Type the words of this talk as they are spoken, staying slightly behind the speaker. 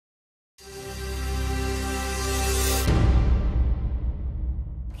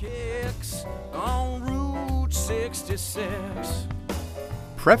66.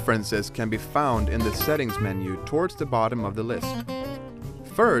 Preferences can be found in the Settings menu towards the bottom of the list.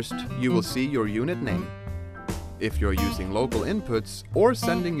 First, you will see your unit name. If you're using local inputs or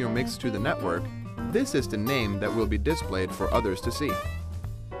sending your mix to the network, this is the name that will be displayed for others to see.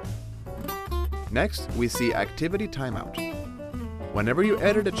 Next, we see Activity Timeout. Whenever you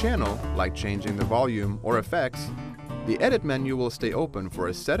edit a channel, like changing the volume or effects, the Edit menu will stay open for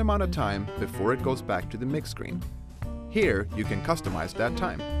a set amount of time before it goes back to the mix screen. Here, you can customize that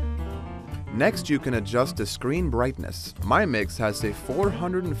time. Next, you can adjust the screen brightness. myMix has a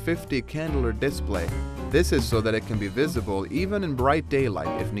 450 candela display. This is so that it can be visible even in bright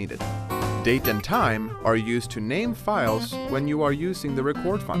daylight if needed. Date and time are used to name files when you are using the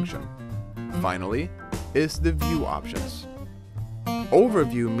record function. Finally, is the View options.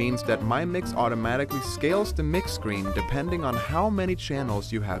 Overview means that myMix automatically scales the mix screen depending on how many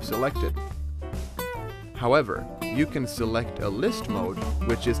channels you have selected. However, you can select a list mode,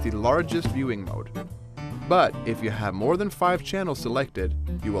 which is the largest viewing mode. But if you have more than 5 channels selected,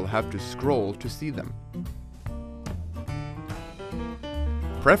 you will have to scroll to see them.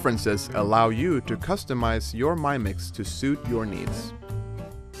 Preferences allow you to customize your myMix to suit your needs.